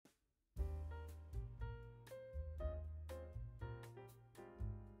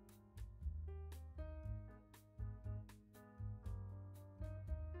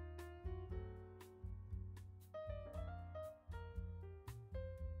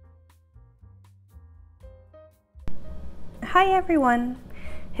Hi everyone!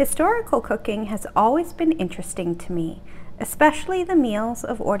 Historical cooking has always been interesting to me, especially the meals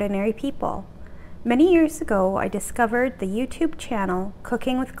of ordinary people. Many years ago, I discovered the YouTube channel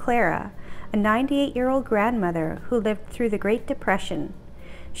Cooking with Clara, a 98-year-old grandmother who lived through the Great Depression.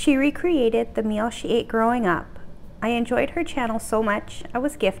 She recreated the meal she ate growing up. I enjoyed her channel so much, I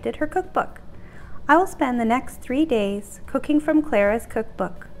was gifted her cookbook. I will spend the next 3 days cooking from Clara's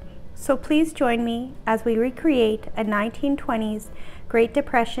cookbook. So please join me as we recreate a 1920s Great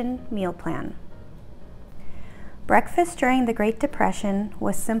Depression meal plan. Breakfast during the Great Depression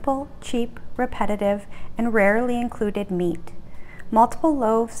was simple, cheap, repetitive, and rarely included meat. Multiple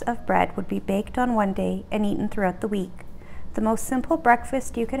loaves of bread would be baked on one day and eaten throughout the week. The most simple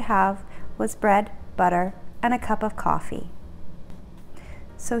breakfast you could have was bread, butter, and a cup of coffee.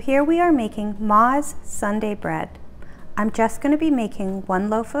 So here we are making Ma's Sunday bread. I'm just going to be making 1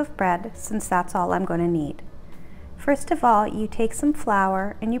 loaf of bread since that's all I'm going to need. First of all, you take some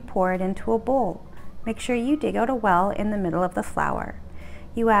flour and you pour it into a bowl. Make sure you dig out a well in the middle of the flour.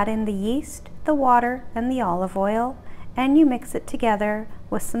 You add in the yeast, the water, and the olive oil, and you mix it together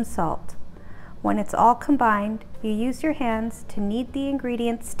with some salt. When it's all combined, you use your hands to knead the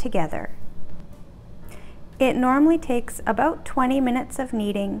ingredients together. It normally takes about 20 minutes of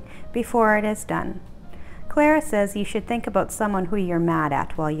kneading before it is done. Clara says you should think about someone who you're mad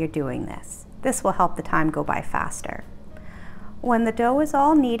at while you're doing this. This will help the time go by faster. When the dough is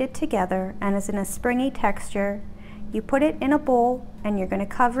all kneaded together and is in a springy texture, you put it in a bowl and you're going to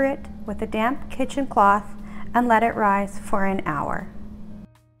cover it with a damp kitchen cloth and let it rise for an hour.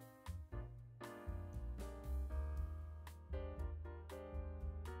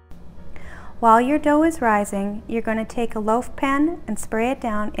 While your dough is rising, you're going to take a loaf pan and spray it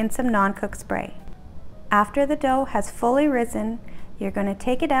down in some non-cook spray. After the dough has fully risen, you're going to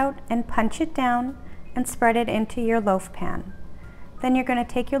take it out and punch it down and spread it into your loaf pan. Then you're going to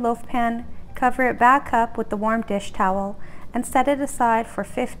take your loaf pan, cover it back up with the warm dish towel, and set it aside for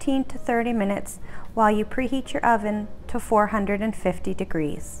 15 to 30 minutes while you preheat your oven to 450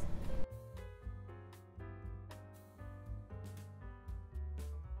 degrees.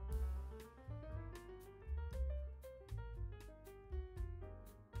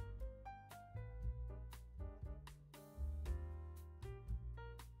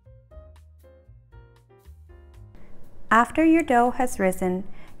 After your dough has risen,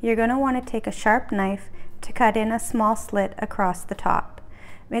 you're going to want to take a sharp knife to cut in a small slit across the top.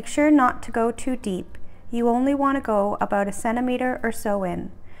 Make sure not to go too deep. You only want to go about 1 centimeter or so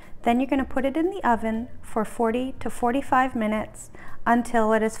in. Then you're going to put it in the oven for 40 to 45 minutes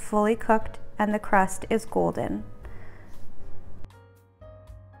until it is fully cooked and the crust is golden.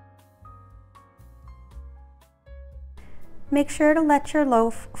 Make sure to let your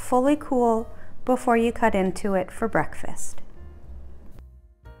loaf fully cool before you cut into it for breakfast.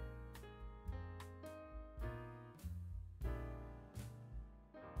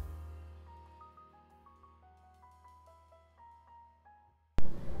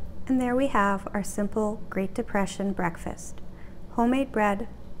 And there we have our simple Great Depression breakfast. Homemade bread,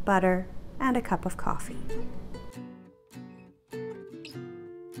 butter, and a cup of coffee.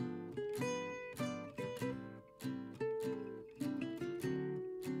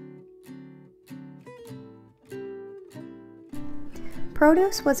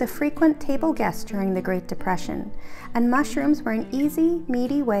 Produce was a frequent table guest during the Great Depression, and mushrooms were an easy,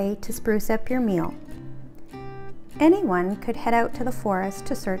 meaty way to spruce up your meal. Anyone could head out to the forest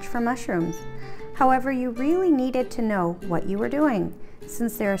to search for mushrooms. However, you really needed to know what you were doing,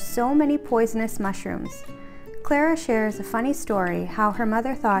 since there are so many poisonous mushrooms. Clara shares a funny story how her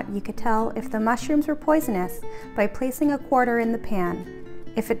mother thought you could tell if the mushrooms were poisonous by placing a quarter in the pan.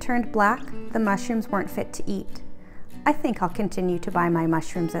 If it turned black, the mushrooms weren't fit to eat. I think I'll continue to buy my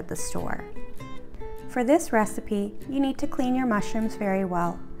mushrooms at the store. For this recipe, you need to clean your mushrooms very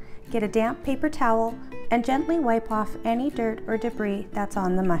well. Get a damp paper towel and gently wipe off any dirt or debris that's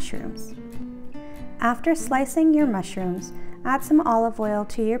on the mushrooms. After slicing your mushrooms, add some olive oil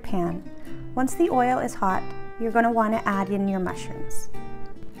to your pan. Once the oil is hot, you're going to want to add in your mushrooms.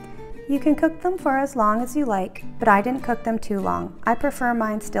 You can cook them for as long as you like, but I didn't cook them too long. I prefer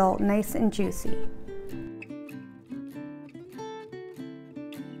mine still nice and juicy.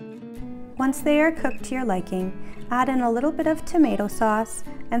 Once they are cooked to your liking, add in a little bit of tomato sauce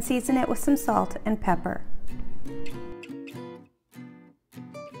and season it with some salt and pepper.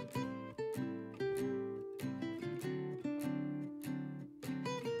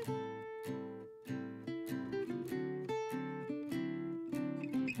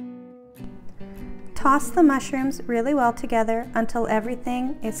 Toss the mushrooms really well together until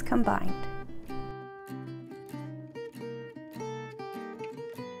everything is combined.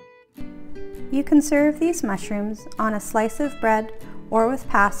 You can serve these mushrooms on a slice of bread or with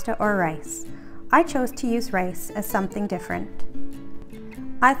pasta or rice. I chose to use rice as something different.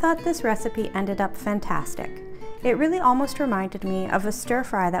 I thought this recipe ended up fantastic. It really almost reminded me of a stir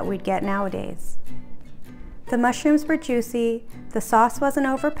fry that we'd get nowadays. The mushrooms were juicy, the sauce wasn't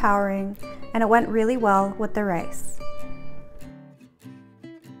overpowering, and it went really well with the rice.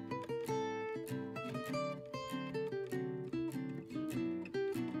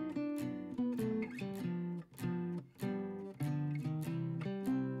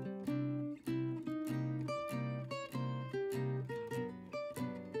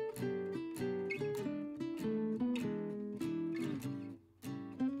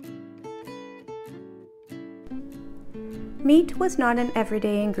 Meat was not an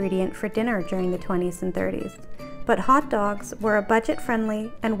everyday ingredient for dinner during the 20s and 30s, but hot dogs were a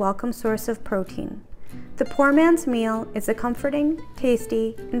budget-friendly and welcome source of protein. The poor man's meal is a comforting,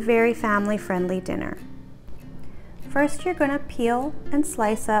 tasty, and very family-friendly dinner. First, you're going to peel and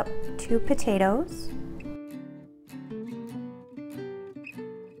slice up 2 potatoes.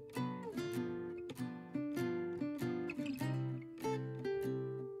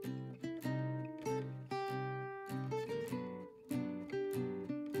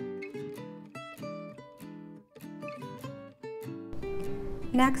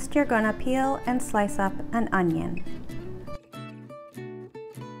 Next, you're going to peel and slice up an onion.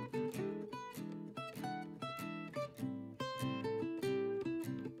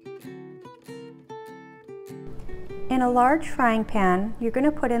 In a large frying pan, you're going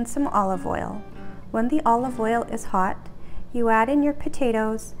to put in some olive oil. When the olive oil is hot, you add in your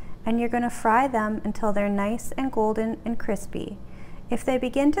potatoes and you're going to fry them until they're nice and golden and crispy. If they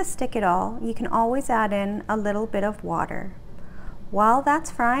begin to stick at all, you can always add in a little bit of water. While that's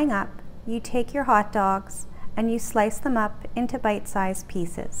frying up, you take your hot dogs and you slice them up into bite-sized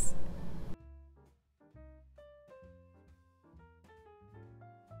pieces.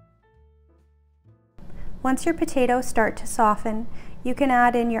 Once your potatoes start to soften, you can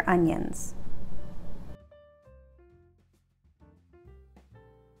add in your onions.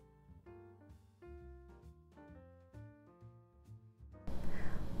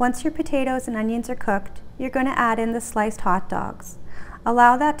 Once your potatoes and onions are cooked, you're going to add in the sliced hot dogs.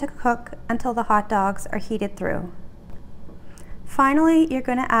 Allow that to cook until the hot dogs are heated through. Finally, you're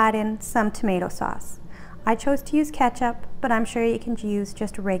going to add in some tomato sauce. I chose to use ketchup, but I'm sure you can use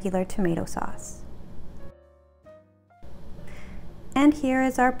just regular tomato sauce. And here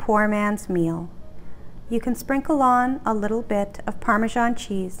is our poor man's meal. You can sprinkle on a little bit of Parmesan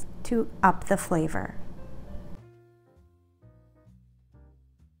cheese to up the flavor.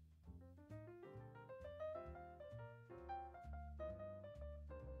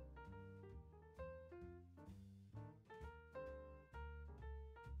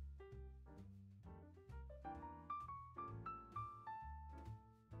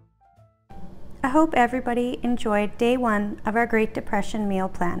 I hope everybody enjoyed day 1 of our Great Depression meal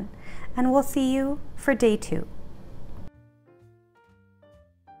plan, and we'll see you for day 2.